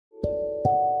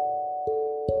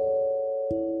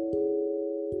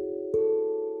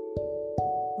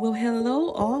Well,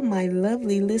 hello, all my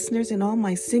lovely listeners and all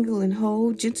my single and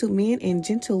whole gentlemen and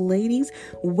gentle ladies.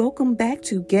 Welcome back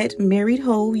to Get Married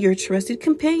Whole, your trusted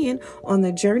companion on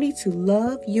the journey to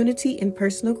love, unity, and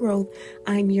personal growth.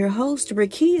 I'm your host,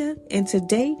 Rakia, and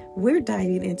today we're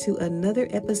diving into another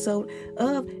episode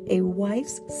of A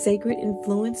Wife's Sacred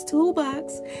Influence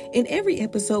Toolbox. In every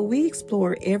episode, we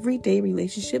explore everyday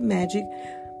relationship magic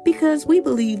because we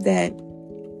believe that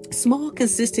small,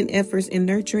 consistent efforts in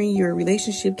nurturing your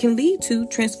relationship can lead to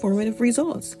transformative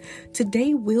results.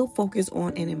 Today, we'll focus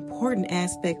on an important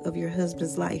aspect of your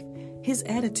husband's life, his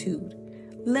attitude.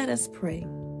 Let us pray.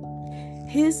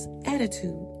 His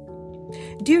attitude.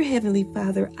 Dear Heavenly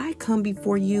Father, I come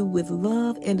before you with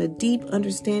love and a deep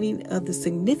understanding of the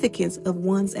significance of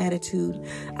one's attitude.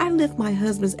 I lift my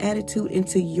husband's attitude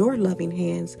into your loving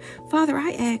hands. Father,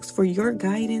 I ask for your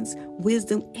guidance,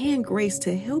 wisdom, and grace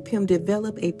to help him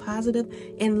develop a positive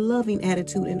and loving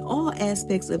attitude in all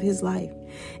aspects of his life.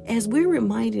 As we're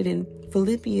reminded in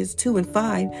Philippians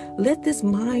 2:5, let this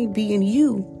mind be in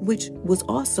you, which was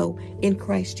also in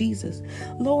Christ Jesus.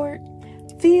 Lord,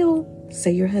 say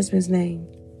your husband's name,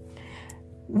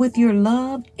 with your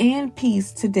love and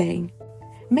peace today.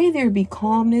 May there be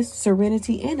calmness,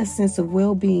 serenity, and a sense of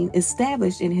well-being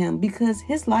established in him because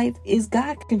his life is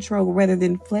God-controlled rather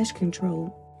than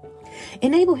flesh-controlled.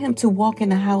 Enable him to walk in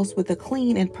the house with a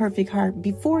clean and perfect heart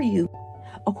before you.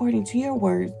 According to your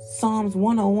word, Psalms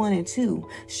 101:2,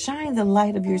 shine the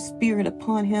light of your spirit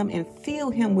upon him and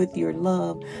fill him with your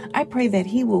love. I pray that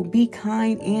he will be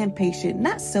kind and patient,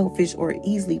 not selfish or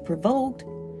easily provoked.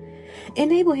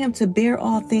 Enable him to bear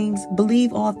all things,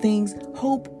 believe all things,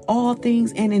 hope all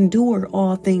things, and endure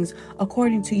all things,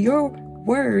 according to your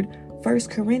word, 1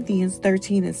 Corinthians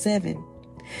 13:7.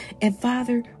 And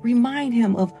Father, remind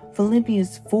him of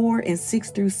Philippians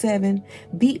 4:6-7.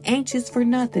 Be anxious for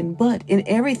nothing, but in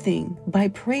everything, by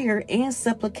prayer and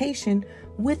supplication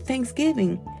with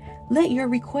thanksgiving, let your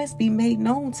requests be made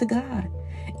known to God.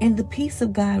 And the peace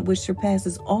of God, which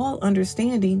surpasses all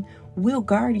understanding, will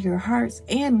guard your hearts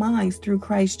and minds through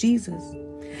Christ Jesus.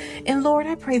 And Lord,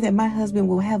 I pray that my husband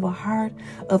will have a heart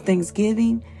of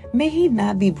thanksgiving. May he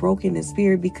not be broken in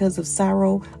spirit because of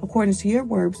sorrow, according to your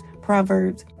words,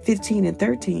 Proverbs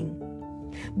 15:13.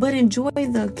 But enjoy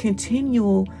the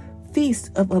continual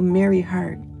feast of a merry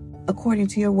heart, according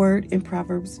to your word in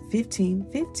Proverbs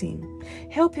 15:15.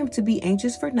 Help him to be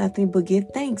anxious for nothing, but give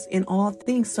thanks in all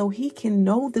things so he can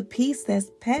know the peace that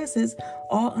passes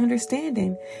all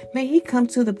understanding. May he come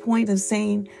to the point of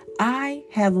saying, I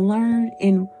have learned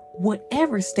in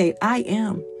whatever state I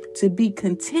am to be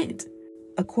content,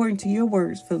 according to your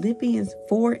words, Philippians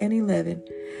 4:11.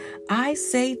 I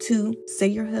say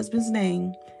your husband's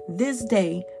name, this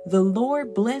day, the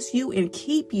Lord bless you and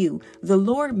keep you. The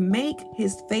Lord make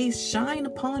his face shine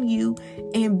upon you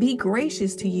and be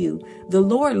gracious to you. The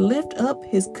Lord lift up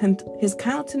his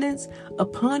countenance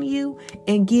upon you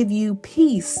and give you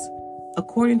peace,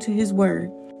 according to his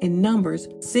word in Numbers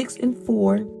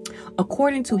 6:4,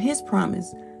 according to his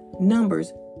promise,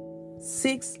 Numbers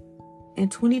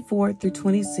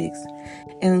 6:24-26.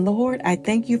 And Lord, I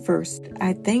thank you first.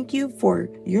 I thank you for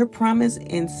your promise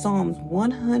in Psalms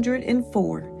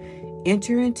 104.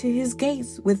 Enter into his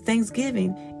gates with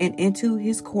thanksgiving and into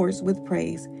his courts with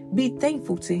praise. Be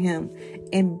thankful to him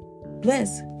and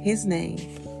bless his name.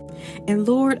 And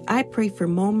Lord, I pray for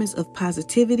moments of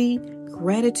positivity,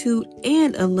 gratitude,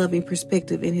 and a loving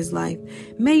perspective in his life.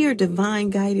 May your divine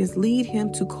guidance lead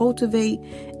him to cultivate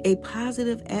a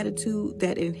positive attitude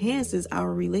that enhances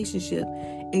our relationship.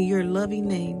 In your loving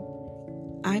name,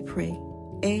 I pray.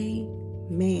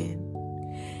 Amen.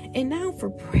 And now for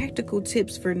practical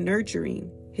tips for nurturing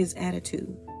his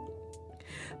attitude.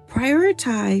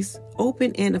 Prioritize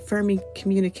open and affirming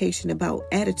communication about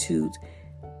attitudes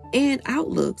and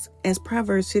outlooks, as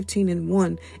Proverbs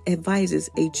 15:1 advises.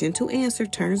 A gentle answer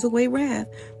turns away wrath,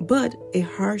 but a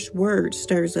harsh word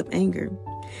stirs up anger.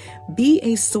 Be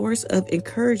a source of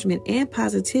encouragement and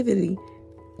positivity,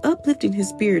 uplifting his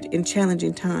spirit in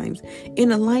challenging times.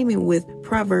 In alignment with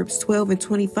Proverbs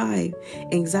 12:25,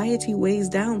 anxiety weighs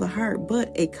down the heart,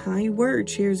 but a kind word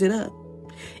cheers it up.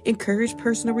 Encourage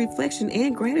personal reflection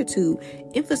and gratitude,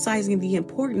 emphasizing the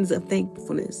importance of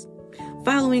thankfulness.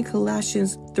 Following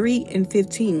Colossians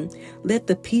 3:15, let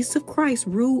the peace of Christ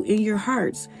rule in your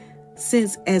hearts,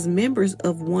 since as members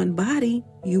of one body,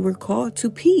 you were called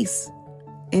to peace,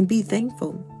 and be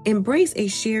thankful. Embrace a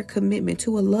shared commitment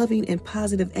to a loving and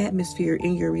positive atmosphere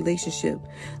in your relationship.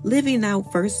 Living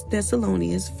out 1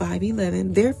 Thessalonians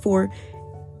 5:11, therefore,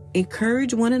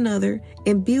 encourage one another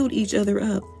and build each other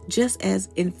up, just as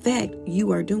in fact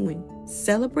you are doing.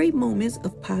 Celebrate moments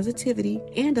of positivity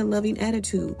and a loving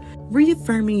attitude,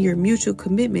 reaffirming your mutual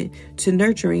commitment to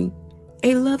nurturing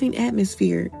a loving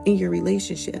atmosphere in your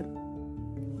relationship.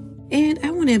 And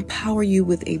I want to empower you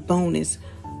with a bonus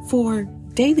for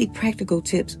daily practical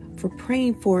tips for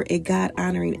praying for a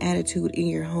God-honoring attitude in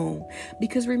your home.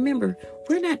 Because remember,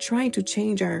 we're not trying to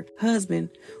change our husband.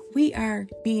 We are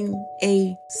being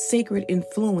a sacred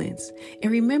influence.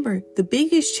 And remember, the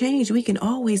biggest change we can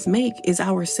always make is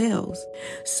ourselves.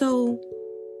 So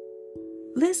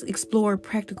let's explore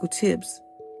practical tips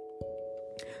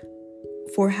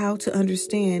for how to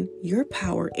understand your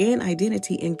power and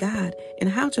identity in God and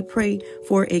how to pray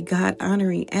for a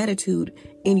God-honoring attitude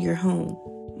in your home.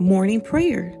 Morning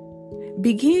prayer.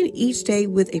 Begin each day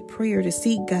with a prayer to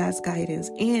seek God's guidance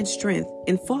and strength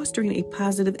in fostering a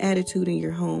positive attitude in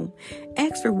your home.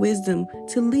 Ask for wisdom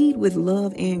to lead with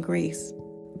love and grace.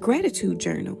 Gratitude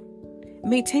journal.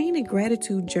 Maintain a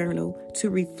gratitude journal to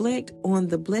reflect on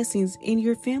the blessings in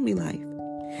your family life.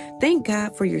 Thank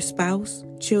God for your spouse,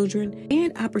 children,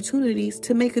 and opportunities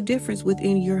to make a difference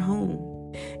within your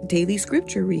home. Daily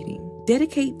scripture reading.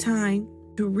 Dedicate time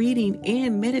to reading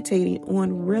and meditating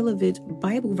on relevant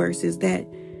Bible verses that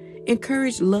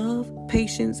encourage love,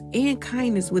 patience, and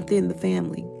kindness within the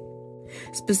family.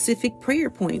 Specific prayer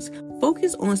points.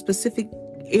 Focus on specific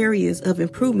areas of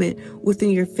improvement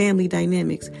within your family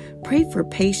dynamics. Pray for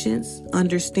patience,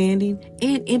 understanding,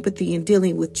 and empathy in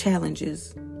dealing with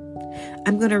challenges.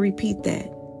 I'm going to repeat that.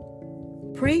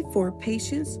 Pray for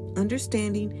patience,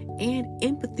 understanding, and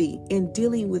empathy in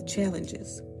dealing with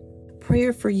challenges.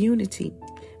 Prayer for unity.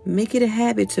 Make it a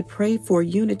habit to pray for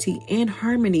unity and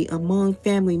harmony among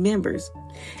family members.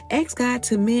 Ask God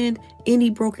to mend any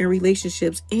broken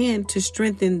relationships and to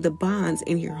strengthen the bonds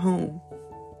in your home.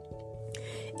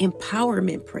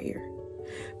 Empowerment prayer.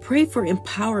 Pray for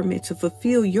empowerment to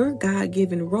fulfill your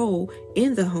God-given role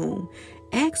in the home.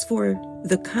 Ask for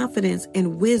the confidence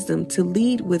and wisdom to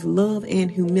lead with love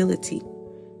and humility.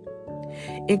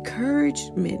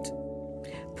 Encouragement.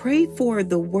 Pray for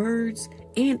the words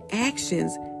and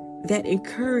actions that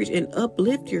encourage and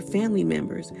uplift your family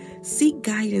members. Seek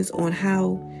guidance on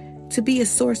how to be a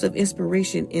source of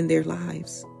inspiration in their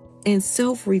lives. And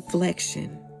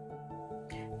self-reflection.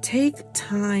 Take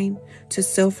time to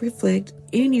self-reflect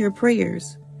in your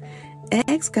prayers.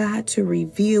 Ask God to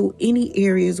reveal any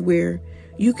areas where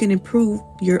you can improve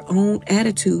your own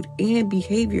attitude and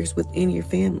behaviors within your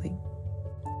family.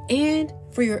 And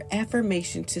for your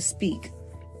affirmation to speak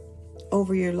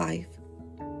over your life.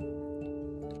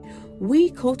 We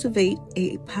cultivate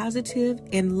a positive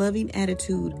and loving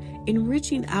attitude,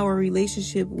 enriching our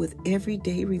relationship with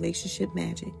everyday relationship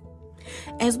magic.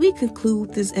 As we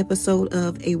conclude this episode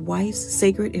of A Wife's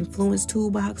Sacred Influence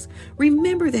Toolbox,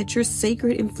 remember that your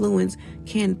sacred influence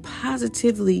can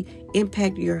positively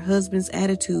impact your husband's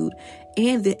attitude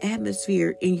and the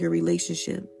atmosphere in your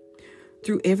relationship.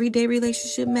 Through everyday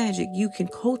relationship magic, you can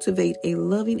cultivate a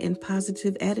loving and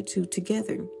positive attitude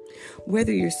together.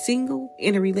 Whether you're single,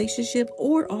 in a relationship,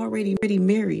 or already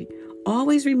married,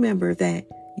 always remember that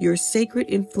your sacred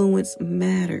influence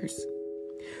matters.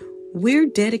 We're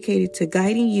dedicated to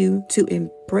guiding you to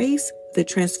embrace the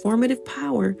transformative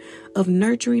power of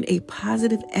nurturing a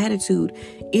positive attitude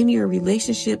in your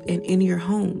relationship and in your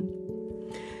home.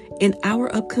 In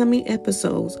our upcoming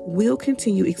episodes, we'll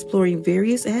continue exploring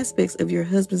various aspects of your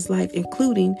husband's life,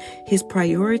 including his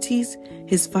priorities,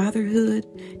 his fatherhood,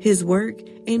 his work,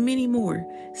 and many more.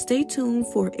 Stay tuned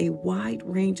for a wide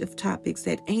range of topics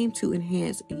that aim to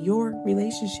enhance your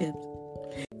relationship.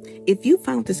 If you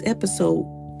found this episode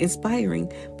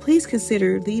inspiring, please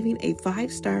consider leaving a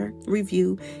 5-star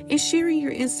review and sharing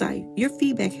your insight. Your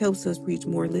feedback helps us reach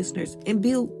more listeners and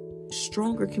build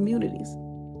stronger communities.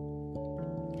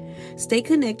 Stay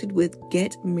connected with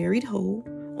Get Married Whole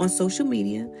on social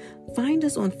media. Find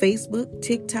us on Facebook,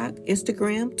 TikTok,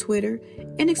 Instagram, Twitter,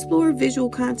 and explore visual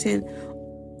content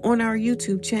on our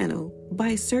YouTube channel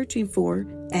by searching for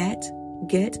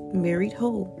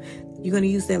 @GetMarriedWhole. You're going to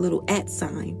use that little @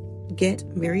 sign, Get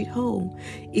Married Whole.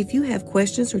 If you have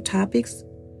questions or topics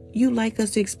you'd like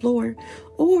us to explore,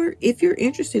 or if you're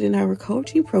interested in our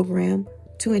coaching program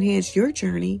to enhance your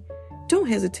journey, don't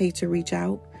hesitate to reach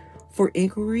out. For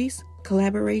inquiries,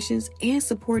 collaborations, and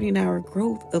supporting our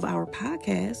growth of our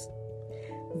podcast,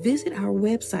 visit our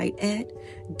website at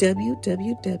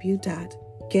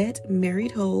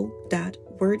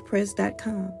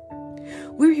www.getmarriedwhole.wordpress.com.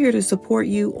 We're here to support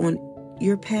you on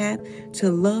your path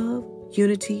to love,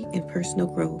 unity, and personal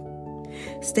growth.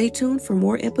 Stay tuned for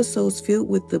more episodes filled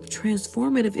with the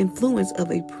transformative influence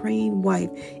of a praying wife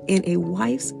and a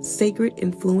wife's sacred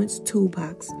influence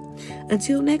toolbox.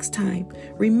 Until next time,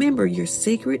 remember your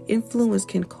sacred influence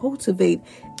can cultivate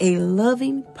a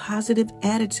loving, positive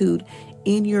attitude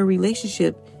in your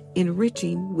relationship,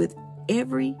 enriching with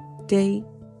everyday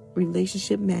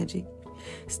relationship magic.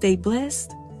 Stay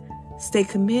blessed, stay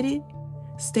committed,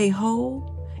 stay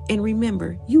whole, and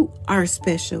remember, you are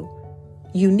special,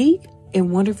 unique,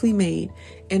 and wonderfully made.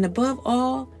 And above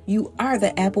all, you are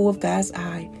the apple of God's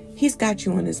eye. He's got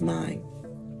you on his mind.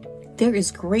 There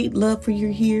is great love for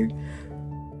you here.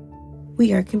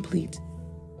 We are complete.